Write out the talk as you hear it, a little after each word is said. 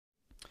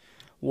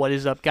What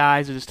is up,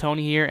 guys? It is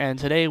Tony here, and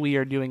today we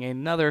are doing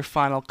another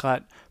Final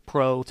Cut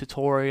Pro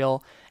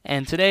tutorial.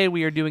 And today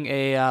we are doing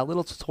a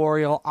little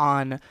tutorial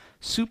on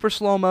super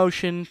slow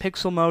motion,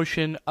 pixel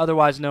motion,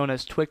 otherwise known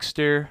as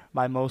Twixtor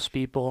by most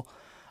people.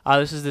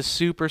 This is the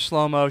super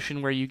slow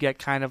motion where you get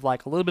kind of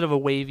like a little bit of a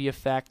wavy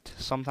effect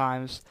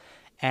sometimes,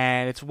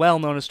 and it's well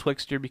known as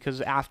Twixtor because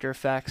After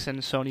Effects and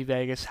Sony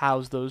Vegas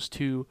house those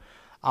two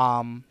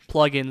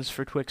plugins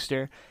for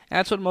Twixtor, and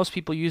that's what most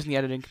people use in the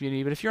editing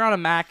community. But if you're on a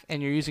Mac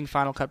and you're using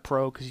Final Cut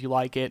Pro because you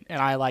like it,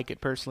 and I like it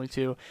personally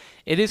too,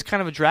 it is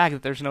kind of a drag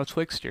that there's no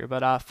Twixtor.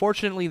 But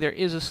fortunately, there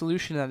is a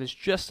solution that is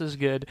just as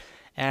good,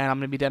 and I'm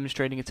going to be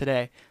demonstrating it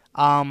today.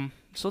 So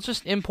let's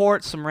just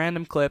import some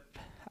random clip.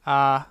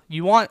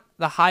 You want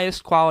the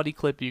highest quality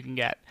clip you can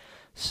get,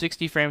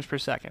 60 frames per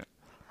second,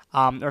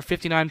 or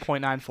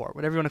 59.94,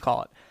 whatever you want to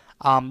call it.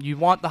 You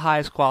want the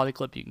highest quality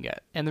clip you can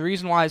get. And the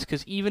reason why is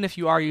because even if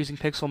you are using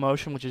pixel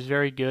motion, which is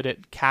very good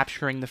at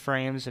capturing the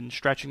frames and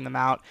stretching them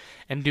out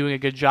and doing a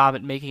good job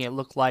at making it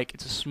look like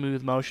it's a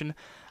smooth motion,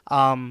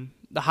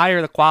 the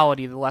higher the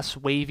quality, the less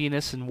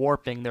waviness and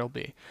warping there'll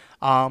be.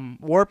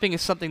 Warping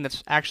is something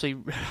that's actually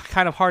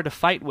kind of hard to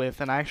fight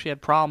with, and I actually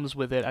had problems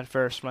with it at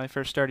first when I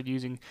first started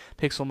using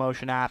pixel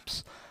motion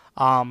apps.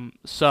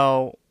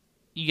 So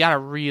you gotta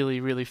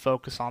really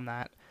focus on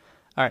that.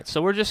 Alright,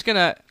 so we're just going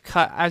to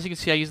cut. As you can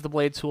see, I use the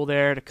blade tool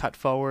there to cut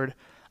forward.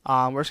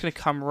 We're just going to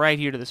come right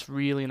here to this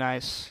really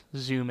nice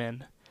zoom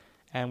in.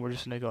 And we're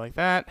just going to go like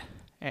that.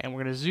 And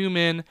we're going to zoom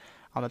in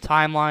on the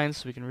timeline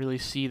so we can really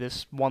see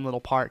this one little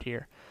part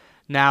here.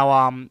 Now,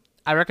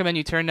 I recommend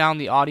you turn down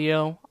the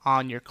audio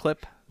on your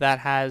clip that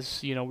has,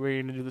 where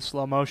you're going to do the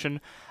slow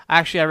motion.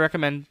 Actually, I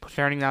recommend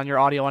turning down your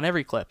audio on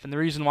every clip. And the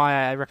reason why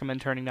I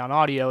recommend turning down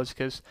audio is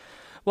because,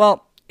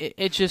 well,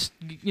 it just,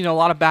 a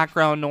lot of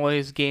background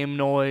noise, game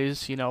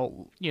noise,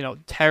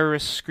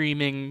 terrorists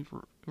screaming,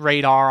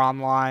 radar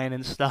online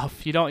and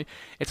stuff.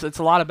 It's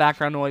a lot of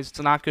background noise. It's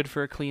not good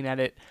for a clean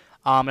edit.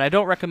 And I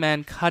don't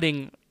recommend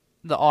cutting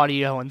the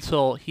audio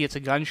until he hits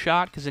a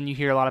gunshot, because then you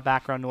hear a lot of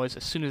background noise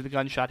as soon as the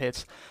gunshot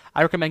hits.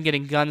 I recommend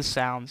getting gun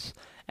sounds.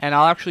 And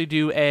I'll actually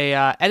do a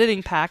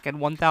editing pack at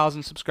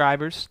 1,000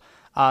 subscribers.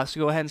 So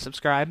go ahead and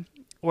subscribe,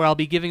 where I'll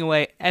be giving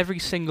away every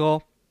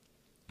single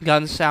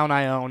gun sound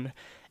I own,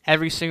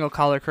 every single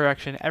color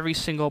correction, every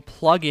single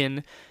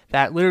plugin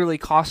that literally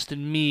costed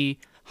me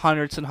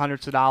hundreds and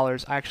hundreds of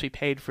dollars. I actually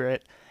paid for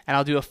it, and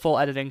I'll do a full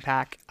editing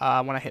pack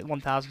when I hit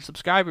 1,000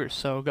 subscribers.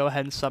 So go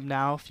ahead and sub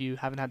now if you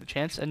haven't had the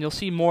chance, and you'll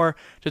see more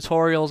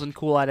tutorials and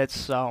cool edits,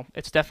 so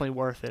it's definitely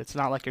worth it. It's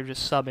not like you're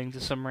just subbing to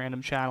some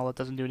random channel that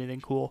doesn't do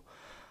anything cool.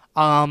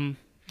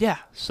 Yeah,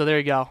 so there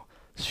you go.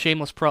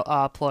 Shameless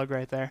plug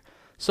right there.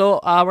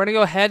 So we're going to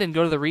go ahead and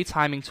go to the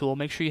retiming tool.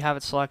 Make sure you have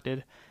it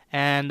selected.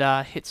 And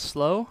hit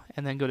slow,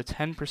 and then go to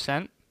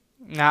 10%.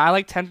 Now, I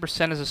like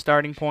 10% as a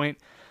starting point.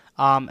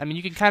 I mean,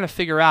 you can kind of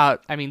figure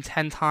out,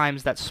 10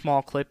 times that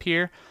small clip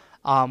here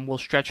will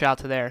stretch out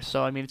to there.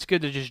 So, I mean, it's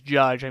good to just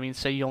judge. I mean,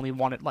 say you only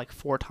want it like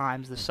 4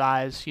 times the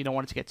size. You don't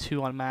want it to get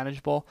too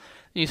unmanageable.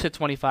 Then you just hit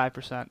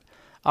 25%.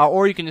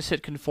 Or you can just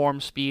hit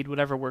conform speed,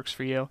 whatever works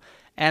for you.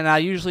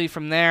 And usually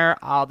from there,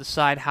 I'll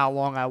decide how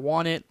long I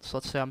want it. So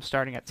let's say I'm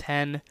starting at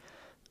 10.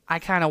 I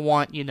kind of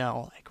want,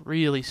 like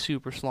really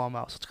super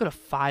slow-mo. So let's go to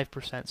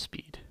 5%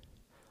 speed.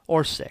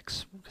 Or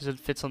 6, because it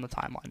fits on the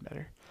timeline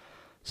better.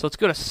 So let's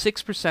go to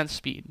 6%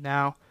 speed.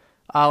 Now,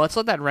 let's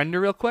let that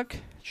render real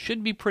quick. It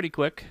should be pretty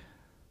quick,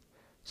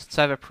 since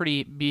I have a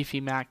pretty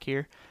beefy Mac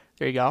here.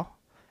 There you go.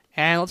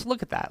 And let's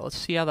look at that. Let's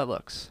see how that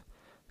looks.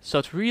 So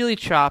it's really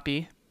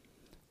choppy.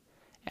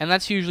 And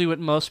that's usually what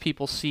most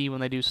people see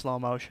when they do slow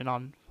motion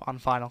on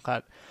Final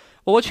Cut.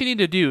 Well, what you need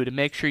to do to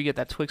make sure you get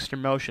that Twixtor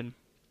motion,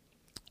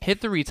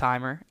 hit the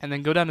retimer, and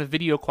then go down to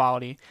video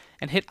quality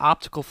and hit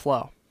optical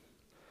flow.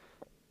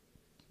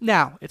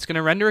 Now, it's going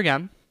to render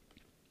again,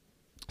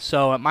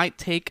 so it might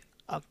take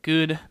a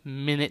good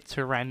minute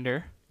to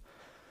render.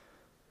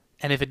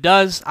 And if it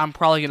does, I'm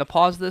probably going to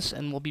pause this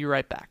and we'll be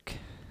right back.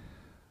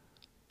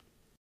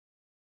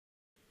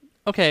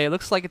 Okay, it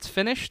looks like it's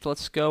finished.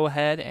 Let's go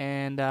ahead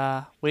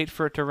and wait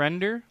for it to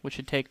render, which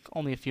should take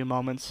only a few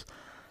moments.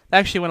 It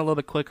actually went a little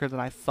bit quicker than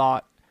I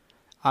thought.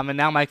 And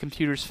now my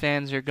computer's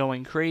fans are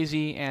going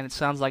crazy, and it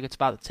sounds like it's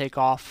about to take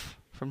off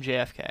from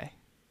JFK.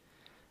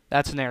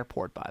 That's an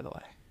airport, by the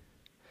way.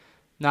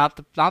 Not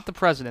the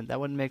president. That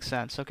wouldn't make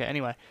sense. Okay,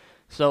 anyway.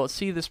 So let's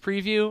see this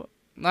preview.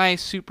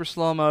 Nice, super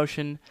slow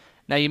motion.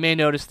 Now you may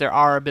notice there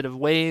are a bit of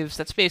waves.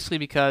 That's basically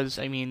because,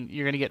 you're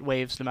going to get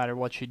waves no matter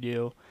what you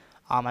do.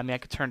 I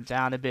could turn it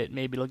down a bit.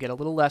 Maybe it'll get a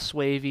little less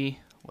wavy.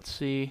 Let's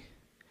see.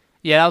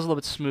 Yeah, that was a little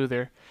bit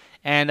smoother.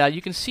 And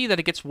you can see that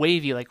it gets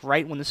wavy like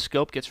right when the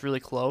scope gets really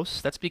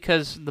close. That's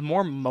because the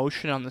more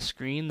motion on the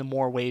screen, the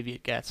more wavy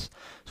it gets.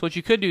 So what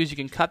you could do is you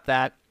can cut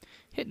that,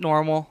 hit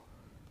normal,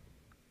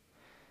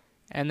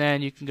 and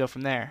then you can go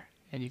from there.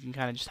 And you can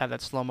kind of just have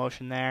that slow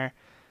motion there.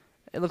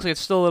 It looks like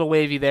it's still a little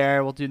wavy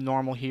there. We'll do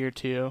normal here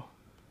too.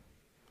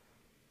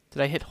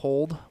 Did I hit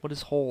hold? What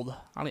is hold?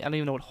 I don't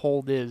even know what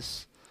hold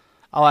is.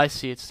 Oh, I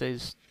see. It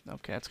says,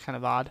 okay, that's kind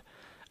of odd.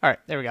 All right,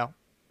 there we go.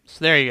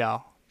 So there you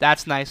go.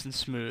 that's nice and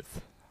smooth.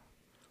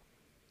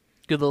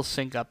 Good little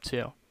sync up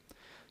too.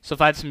 So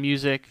if I had some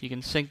music, you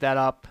can sync that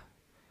up,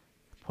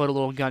 put a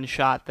little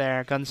gunshot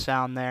there, gun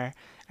sound there,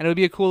 and it would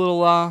be a cool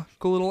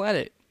little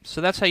edit. So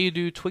that's how you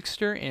do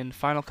Twixtor in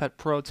Final Cut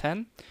Pro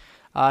 10.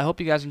 I hope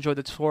you guys enjoyed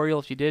the tutorial.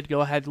 If you did,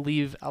 go ahead,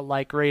 leave a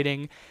like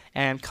rating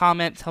and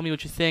comment. Tell me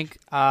what you think.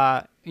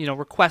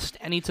 Request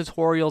any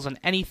tutorials on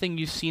anything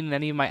you've seen in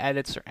any of my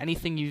edits or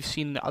anything you've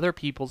seen in other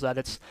people's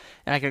edits,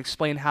 and I can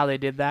explain how they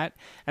did that.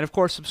 And of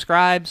course,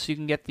 subscribe so you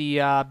can get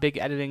the big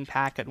editing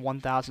pack at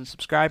 1,000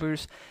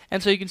 subscribers,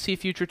 and so you can see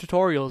future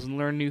tutorials and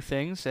learn new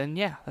things. And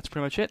yeah, that's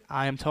pretty much it.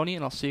 I am Tony,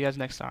 and I'll see you guys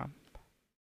next time.